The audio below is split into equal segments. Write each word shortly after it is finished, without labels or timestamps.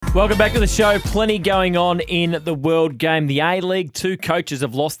Welcome back to the show. Plenty going on in the World Game. The A-League, 2 coaches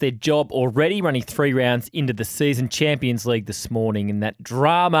have lost their job already, running 3 rounds into the season. Champions League this morning, and that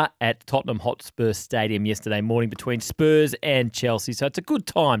drama at Tottenham Hotspur Stadium yesterday morning between Spurs and Chelsea. So it's a good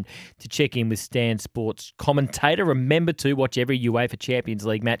time to check in with Stan Sports commentator. Remember to watch every UEFA Champions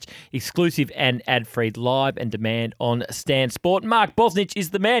League match exclusive and ad-free live and demand on Stan Sport. Mark Bosnich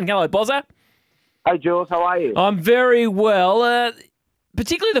is the man. Hello, Bozza. Hey, Jules, how are you? I'm very well.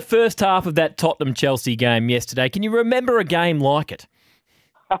 Particularly the first half of that Tottenham-Chelsea game yesterday. Can you remember a game like it?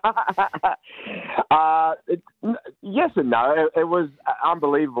 Yes and no. It was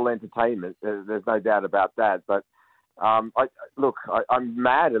unbelievable entertainment. There's no doubt about that. But I'm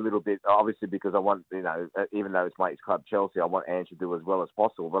mad a little bit, obviously, because I want, even though it's my ex-club Chelsea, I want Ange to do as well as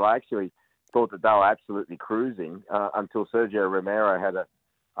possible. But I actually thought that they were absolutely cruising until Sergio Romero had a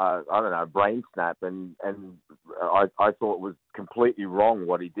brain snap, and I thought it was completely wrong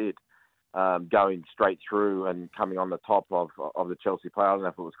what he did, going straight through and coming on the top of the Chelsea player. I don't know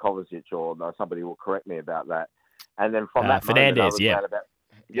if it was Kovacic or no, somebody will correct me about that. And then from that Fernandez, moment,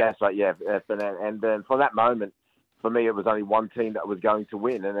 and then from that moment, for me, it was only one team that was going to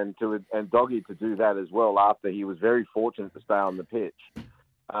win, and Doggy to do that as well after he was very fortunate to stay on the pitch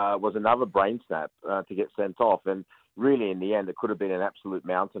was another brain snap to get sent off. And really, in the end, it could have been an absolute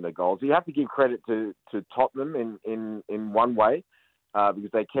mountain of goals. You have to give credit to Tottenham in one way,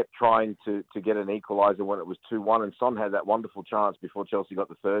 because they kept trying to get an equaliser when it was 2-1, and Son had that wonderful chance before Chelsea got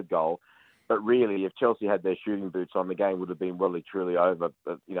the third goal. But really, if Chelsea had their shooting boots on, the game would have been well and truly over,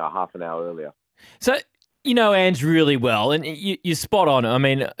 half an hour earlier. So, you know Ange really well, and you're spot on. I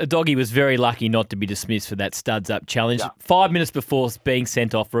mean, Doggy was very lucky not to be dismissed for that studs-up challenge. Yeah. 5 minutes before being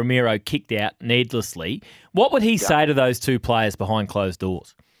sent off, Romero kicked out needlessly. What would he say to those 2 players behind closed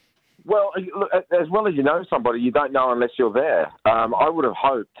doors? Well, look, as well as you know somebody, you don't know unless you're there. I would have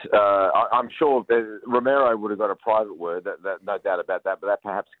hoped, I'm sure Romero would have got a private word, that no doubt about that, but that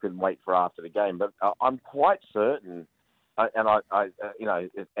perhaps couldn't wait for after the game. But I'm quite certain, and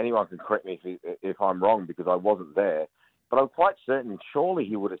if anyone can correct me if I'm wrong because I wasn't there, but I'm quite certain surely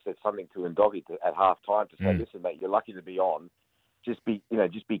he would have said something to Ndogi at half time to say, listen, mate, you're lucky to be on. Just be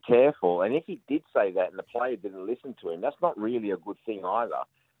careful. And if he did say that and the player didn't listen to him, that's not really a good thing either.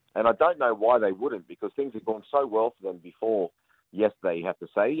 And I don't know why they wouldn't, because things have gone so well for them before yesterday, you have to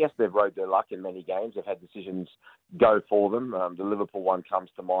say. Yes, they've rode their luck in many games. They've had decisions go for them. The Liverpool one comes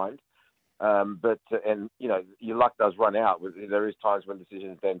to mind. But your luck does run out. There is times when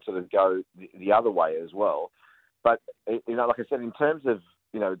decisions then sort of go the other way as well. But, like I said, in terms of,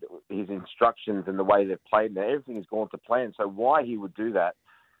 his instructions and the way they've played, now everything has gone to plan. So why he would do that?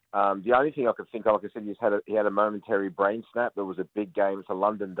 The only thing I could think of, like I said, he had a momentary brain snap. There was a big game. It's a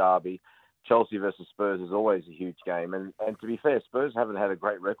London derby. Chelsea versus Spurs is always a huge game. And to be fair, Spurs haven't had a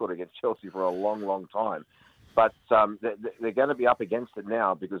great record against Chelsea for a long, long time. But they're going to be up against it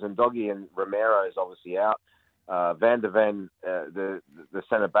now because Ndogi and Romero is obviously out. Van de Ven, the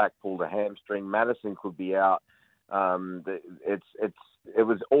centre-back, pulled a hamstring. Maddison could be out. It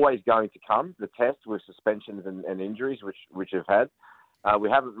was always going to come, the test with suspensions and injuries, which have had. We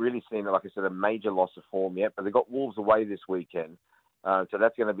haven't really seen, like I said, a major loss of form yet, but they've got Wolves away this weekend. So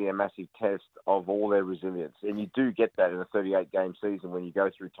that's going to be a massive test of all their resilience. And you do get that in a 38-game season when you go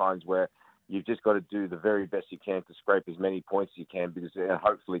through times where you've just got to do the very best you can to scrape as many points as you can because it'll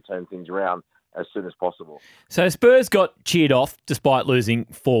hopefully turn things around as soon as possible. So Spurs got cheered off despite losing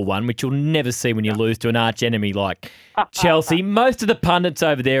 4-1, which you'll never see when you lose to an arch enemy like Chelsea. Most of the pundits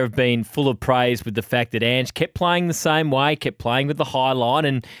over there have been full of praise with the fact that Ange kept playing the same way, kept playing with the high line.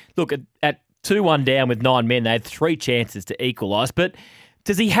 And look, at 2-1 down with 9 men, they had 3 chances to equalise. But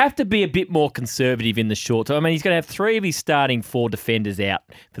does he have to be a bit more conservative in the short term? I mean, he's going to have 3 of his starting 4 defenders out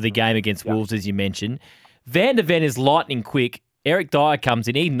for the game against Wolves, as you mentioned. Van de Ven is lightning quick. Eric Dyer comes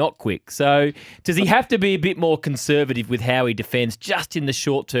in, he's not quick. So does he have to be a bit more conservative with how he defends just in the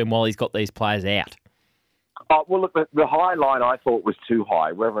short term while he's got these players out? Well, look, the high line I thought was too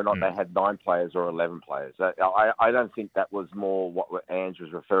high, whether or not they had 9 players or 11 players. I don't think that was more what Ange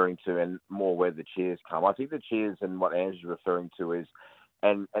was referring to and more where the cheers come. I think the cheers and what Ange is referring to is,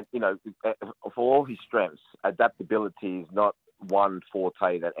 and for all his strengths, adaptability is not one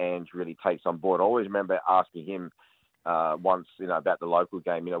forte that Ange really takes on board. I always remember asking him once, about the local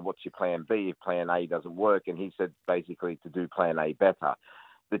game, what's your plan B if plan A doesn't work? And he said basically to do plan A better.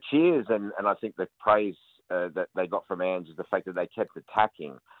 The cheers and I think the praise that they got from Ange is the fact that they kept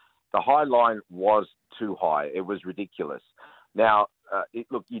attacking. The high line was too high. It was ridiculous. Now,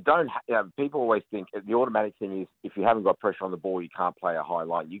 look, you don't. People always think the automatic thing is if you haven't got pressure on the ball, you can't play a high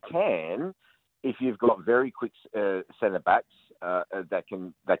line. You can if you've got very quick centre backs that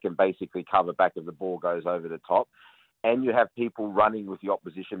can basically cover back if the ball goes over the top, and you have people running with the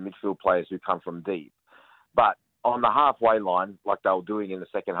opposition midfield players who come from deep. But on the halfway line, like they were doing in the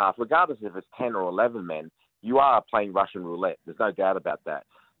second half, regardless if it's 10 or 11 men, you are playing Russian roulette. There's no doubt about that.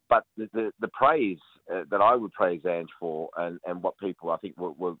 But the praise that I would praise Ange for, and what people I think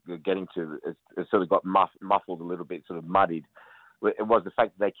were getting to, is sort of got muffled a little bit, sort of muddied. It was the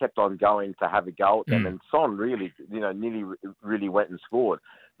fact that they kept on going to have a go at them, and Son really, nearly really went and scored.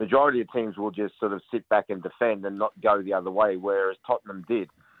 Majority of teams will just sort of sit back and defend and not go the other way, whereas Tottenham did.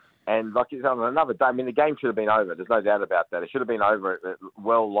 And like you said, on another day, I mean, the game should have been over. There's no doubt about that. It should have been over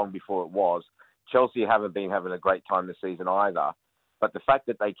well long before it was. Chelsea haven't been having a great time this season either. But the fact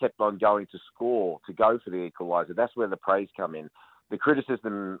that they kept on going to score, to go for the equaliser, that's where the praise come in. The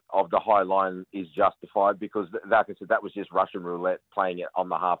criticism of the high line is justified because, like I said, that was just Russian roulette playing it on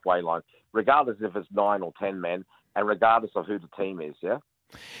the halfway line, regardless if it's 9 or 10 men and regardless of who the team is, yeah?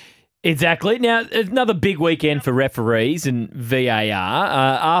 Exactly. Now, another big weekend for referees and VAR.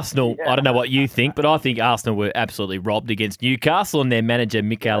 Arsenal, I don't know what you think, but I think Arsenal were absolutely robbed against Newcastle, and their manager,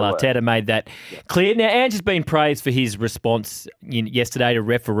 Mikel Arteta, made that clear. Now, Ange has been praised for his response yesterday to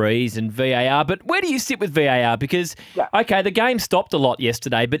referees and VAR, but where do you sit with VAR? Because, okay, the game stopped a lot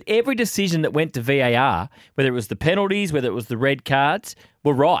yesterday, but every decision that went to VAR, whether it was the penalties, whether it was the red cards,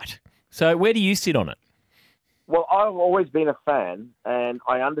 were right. So where do you sit on it? Well, I've always been a fan, and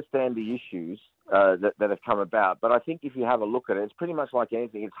I understand the issues that have come about. But I think if you have a look at it, it's pretty much like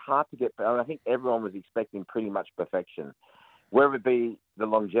anything. It's hard to get. I think everyone was expecting pretty much perfection, whether it be the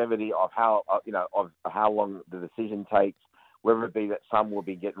longevity of how of how long the decision takes, whether it be that some will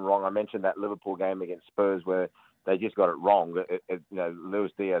be getting wrong. I mentioned that Liverpool game against Spurs where they just got it wrong.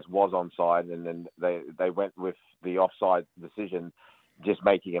 Luis Diaz was onside, and then they went with the offside decision, just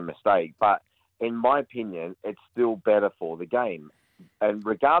making a mistake. But in my opinion, it's still better for the game. And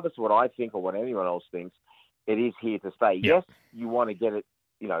regardless of what I think or what anyone else thinks, it is here to stay. Yeah. Yes, you want to get it,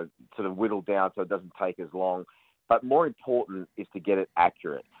 sort of whittled down so it doesn't take as long. But more important is to get it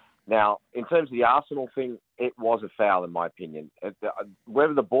accurate. Now, in terms of the Arsenal thing, it was a foul in my opinion.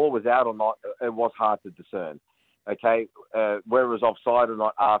 Whether the ball was out or not, it was hard to discern. Okay, whether it was offside or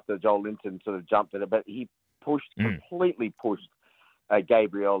not after Joel Linton sort of jumped in it, but he completely pushed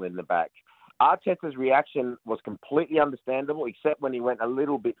Gabriel in the back. Arteta's reaction was completely understandable, except when he went a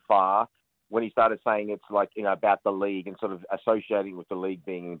little bit far, when he started saying it's like, about the league and sort of associating with the league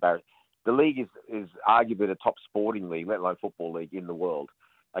being embarrassed. The league is arguably the top sporting league, let alone football league in the world.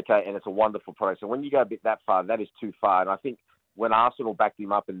 Okay, and it's a wonderful product. So when you go a bit that far, that is too far. And I think when Arsenal backed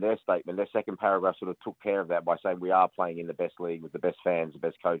him up in their statement, their second paragraph sort of took care of that by saying we are playing in the best league with the best fans, the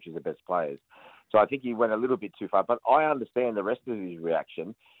best coaches, the best players. So I think he went a little bit too far. But I understand the rest of his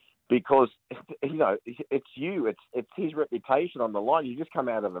reaction. Because, it's you. It's his reputation on the line. You just come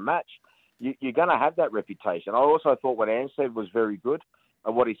out of a match. You're going to have that reputation. I also thought what Ange said was very good,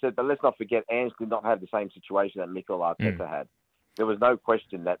 what he said. But let's not forget, Ange did not have the same situation that Mikel Arteta had. There was no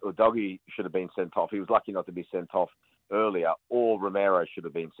question that Udogie should have been sent off. He was lucky not to be sent off earlier, or Romero should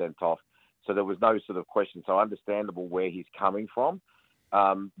have been sent off. So there was no sort of question. So understandable where he's coming from.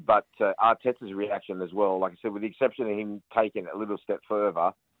 But Arteta's reaction as well, like I said, with the exception of him taking it a little step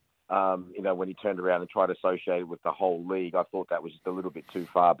further, when he turned around and tried to associate it with the whole league, I thought that was just a little bit too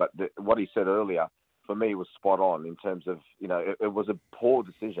far. But what he said earlier, for me, was spot on in terms of, it was a poor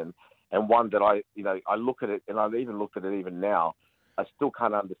decision and one that I look at it, and I've even looked at it even now. I still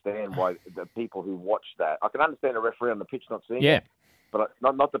can't understand why the people who watch that. I can understand a referee on the pitch not seeing it, but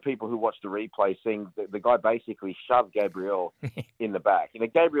not the people who watch the replay seeing the guy basically shoved Gabriel in the back.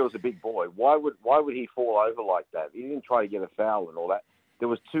 Gabriel's a big boy. Why would he fall over like that? He didn't try to get a foul and all that. There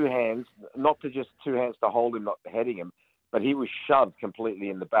was two hands, not to just two hands to hold him, not heading him, but he was shoved completely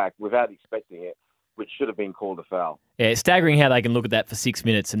in the back without expecting it, which should have been called a foul. Yeah, it's staggering how they can look at that for 6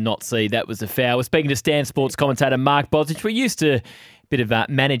 minutes and not see that was a foul. We're speaking to Stan Sports commentator Mark Bosnich. We're used to a bit of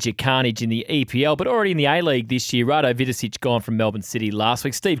manager carnage in the EPL, but already in the A-League this year. Rado Vidicic gone from Melbourne City last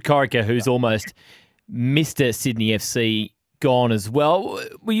week. Steve Corica, who's almost Mr. Sydney FC, gone as well.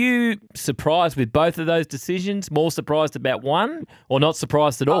 Were you surprised with both of those decisions? More surprised about one, or not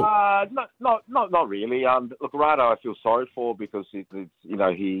surprised at all? Not really. Look, Rado, I feel sorry for because he did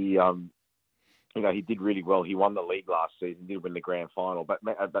really well. He won the league last season, did win the grand final, but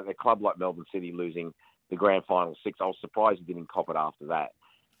a club like Melbourne City losing the grand final 6, I was surprised he didn't cop it after that.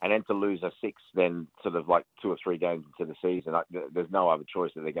 And then to lose a 6, then sort of like 2 or 3 games into the season, there's no other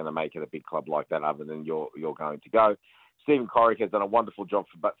choice that they're going to make it a big club like that other than you're going to go. Stephen Corica has done a wonderful job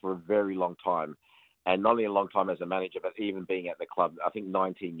for a very long time. And not only a long time as a manager, but even being at the club, I think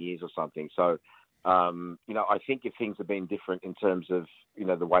 19 years or something. So I think if things had been different in terms of,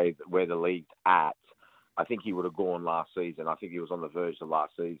 the way where the league's at, I think he would have gone last season. I think he was on the verge of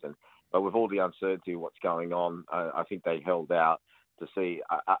last season. But with all the uncertainty of what's going on, I think they held out to see,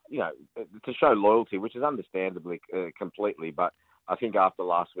 to show loyalty, which is understandably completely. But I think after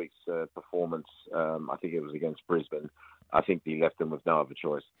last week's performance, I think it was against Brisbane, I think he left them with no other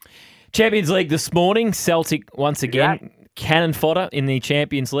choice. Champions League this morning, Celtic once again, cannon fodder in the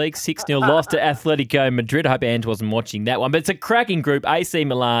Champions League, 6-0 loss to Atletico Madrid. I hope Ange wasn't watching that one. But it's a cracking group, AC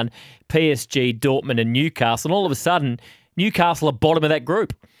Milan, PSG, Dortmund and Newcastle. And all of a sudden, Newcastle are bottom of that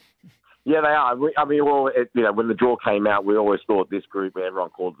group. Yeah, they are. When the draw came out, we always thought this group, everyone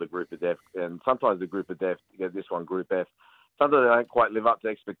called it the group of death. And sometimes the group of death, this one, Group F, sometimes they don't quite live up to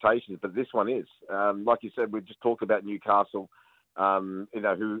expectations, but this one is. Like you said, we just talked about Newcastle,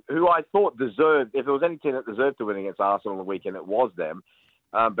 who I thought deserved, if there was any team that deserved to win against Arsenal on the weekend, it was them.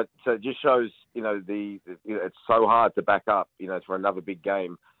 But it just shows, it's so hard to back up, for another big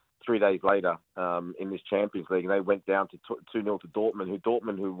game 3 days later in this Champions League. And they went down to 2-0 to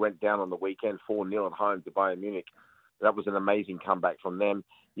Dortmund, who went down on the weekend 4-0 at home to Bayern Munich. That was an amazing comeback from them.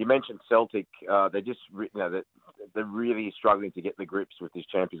 You mentioned Celtic. They're really struggling to get the grips with this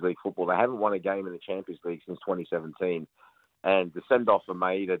Champions League football. They haven't won a game in the Champions League since 2017. And the send-off for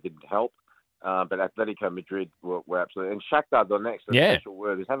Maeda didn't help. But Atletico Madrid were absolutely... And Shakhtar Donetsk, a special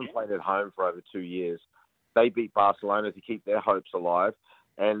word, they haven't played at home for over 2 years. They beat Barcelona to keep their hopes alive.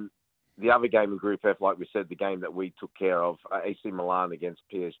 And the other game in Group F, like we said, the game that we took care of, AC Milan against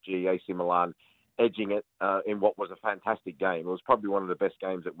PSG, AC Milan edging it in what was a fantastic game. It was probably one of the best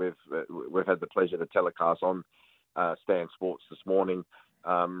games that we've had the pleasure to telecast on Stan Sports this morning.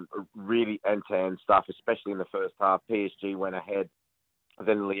 Really end-to-end stuff, especially in the first half. PSG went ahead,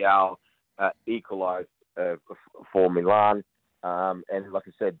 then Leao equalised for Milan. And like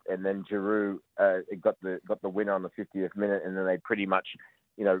I said, and then Giroud got the winner on the 50th minute, and then they pretty much,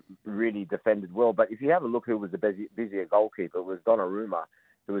 really defended well. But if you have a look who was the busier goalkeeper, it was Donnarumma,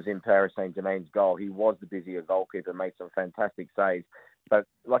 who was in Paris Saint-Germain's goal. He was the busier goalkeeper, made some fantastic saves. But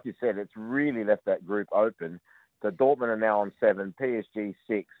like you said, it's really left that group open. So Dortmund are now on 7, PSG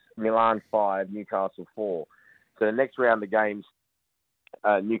 6, Milan 5, Newcastle 4. So the next round of games,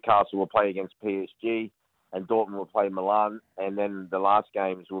 Newcastle will play against PSG and Dortmund will play Milan. And then the last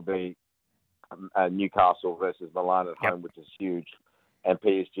games will be Newcastle versus Milan at home, which is huge, and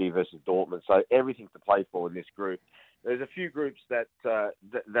PSG versus Dortmund. So everything to play for in this group. There's a few groups that are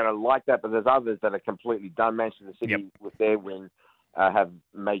like that, but there's others that are completely done. Manchester City, with their win, have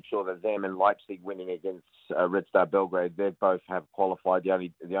made sure that them and Leipzig winning against Red Star Belgrade, they both have qualified. The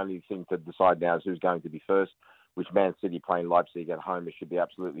only thing to decide now is who's going to be first, which Man City playing Leipzig at home, it should be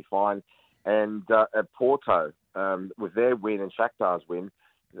absolutely fine. And at Porto, with their win and Shakhtar's win,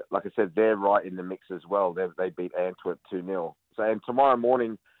 like I said, they're right in the mix as well. They beat Antwerp 2-0. So, and tomorrow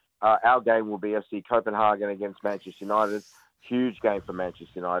morning, our game will be FC Copenhagen against Manchester United. Huge game for Manchester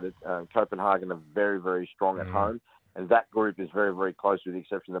United. Copenhagen are very, very strong at home. And that group is very, very close with the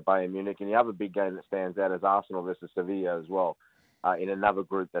exception of Bayern Munich. And the other big game that stands out is Arsenal versus Sevilla as well, in another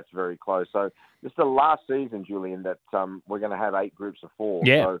group that's very close. So this is the last season, Julian, that we're going to have 8 groups of 4.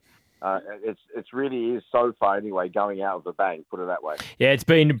 Yeah. So it's really is so far anyway, going out of the bang, put it that way. Yeah, it's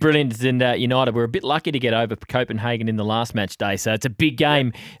been brilliant. And United were a bit lucky to get over Copenhagen in the last match day. So it's a big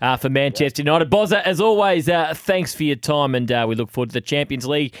game for Manchester United. Bozza, as always, thanks for your time. And we look forward to the Champions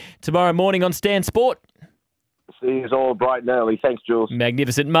League tomorrow morning on Stan Sport. See you all bright and early. Thanks, Jules.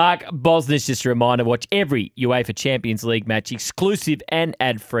 Magnificent. Mark Bosnich, just a reminder, watch every UEFA Champions League match exclusive and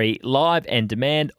ad-free, live and demand